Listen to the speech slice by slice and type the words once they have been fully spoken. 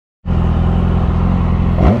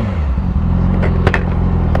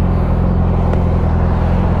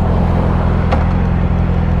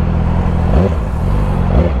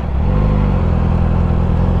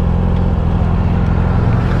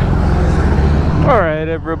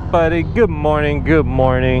everybody, good morning, good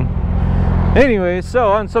morning. Anyway, so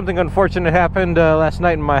on something unfortunate happened last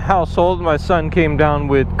night in my household. My son came down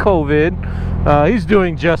with COVID. He's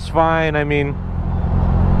doing just fine. I mean,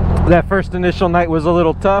 that first initial night was a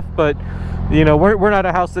little tough, but you know, we're not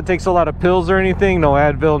a house that takes a lot of pills or anything. No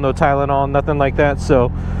Advil, no Tylenol, nothing like that. So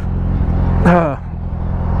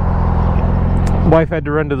wife had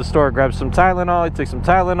to run to the store, grab some Tylenol. He took some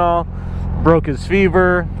Tylenol, broke his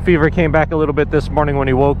fever. Fever came back a little bit this morning when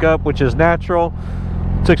he woke up, which is natural.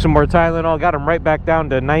 Took some more Tylenol, got him right back down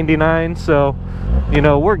to 99. So, you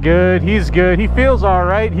know, we're good. He's good. He feels all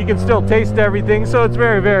right. He can still taste everything. So it's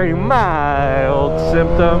very, very mild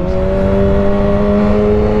symptoms.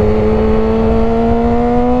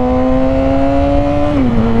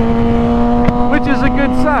 Which is a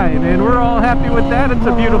good sign. And we're all happy with that. It's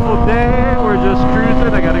a beautiful day. We're just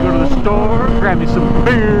cruising. I got to go to the store, grab me some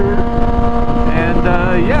beer. And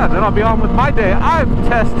yeah, then I'll be on with my day. I've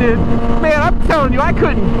tested, man, I'm telling you, I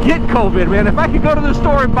couldn't get COVID, man. If I could go to the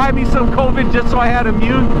store and buy me some COVID just so I had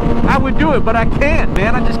immune, I would do it, but I can't,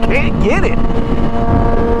 man. I just can't get it.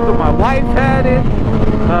 So my wife had it,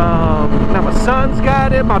 now my son's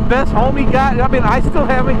got it, my best homie got it. I mean, I still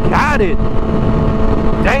haven't got it.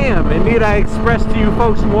 Damn, and need I express to you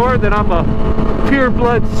folks more that I'm a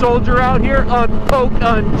pureblood soldier out here, unpoked,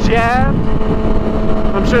 unjabbed.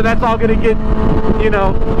 I'm sure that's all gonna get, you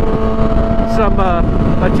know, some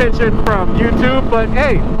attention from YouTube, but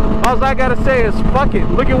hey, all I gotta say is fuck it.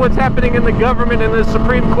 Look at what's happening in the government and the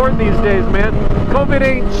Supreme Court these days, man. COVID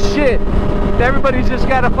ain't shit. Everybody's just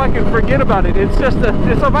gotta fucking forget about it. It's just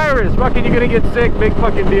it's a virus. Fucking, you're gonna get sick, big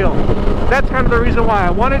fucking deal. That's kind of the reason why I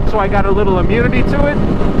want it, so I got a little immunity to it.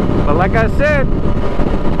 But like I said,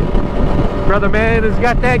 brother man has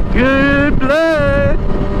got that good blood.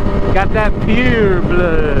 Got that pure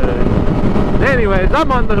blood. Anyways, I'm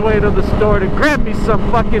on the way to the store to grab me some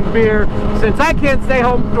fucking beer. Since I can't stay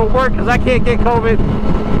home for work because I can't get COVID,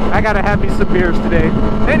 I gotta have me some beers today.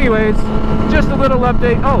 Anyways, just a little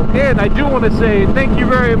update. Oh, and I do want to say thank you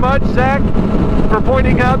very much, Zach, for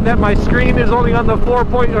pointing out that my screen is only on the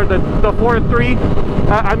 4.3.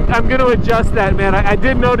 I'm gonna adjust that, man. I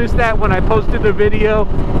did notice that when I posted the video,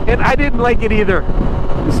 and I didn't like it either.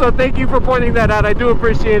 So thank you for pointing that out. I do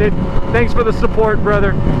appreciate it. Thanks for the support,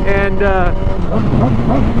 brother. And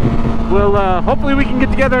we'll hopefully we can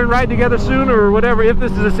get together and ride together soon or whatever, if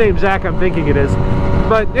this is the same Zach I'm thinking it is.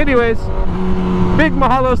 But anyways, big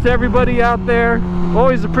mahalos to everybody out there.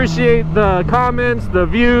 Always appreciate the comments, the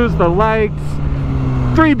views, the likes.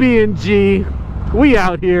 3B&G, we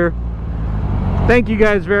out here. Thank you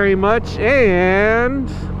guys very much. And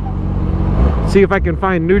see if I can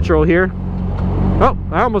find neutral here. Oh,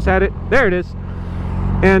 I almost had it. There it is.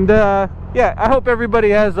 And yeah, I hope everybody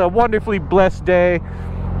has a wonderfully blessed day.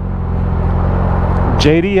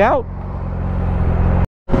 JD out.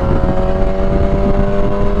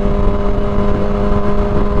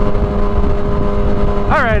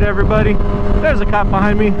 All right, everybody. There's a cop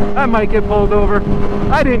behind me. I might get pulled over.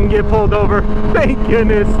 I didn't get pulled over. Thank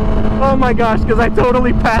goodness. Oh my gosh, because I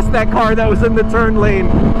totally passed that car that was in the turn lane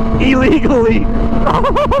illegally.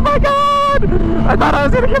 Oh my god! I thought I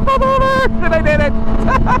was gonna get pulled over, and I did it.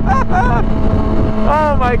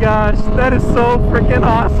 Oh my gosh, that is so freaking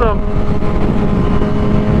awesome.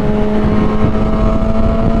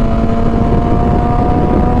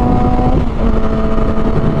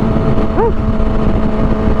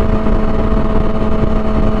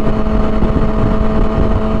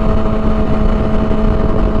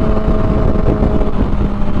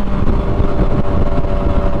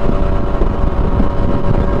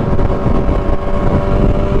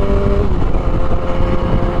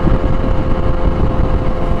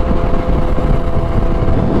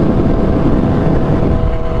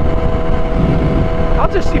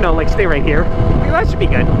 Just, you know, like stay right here. That should be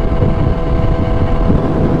good.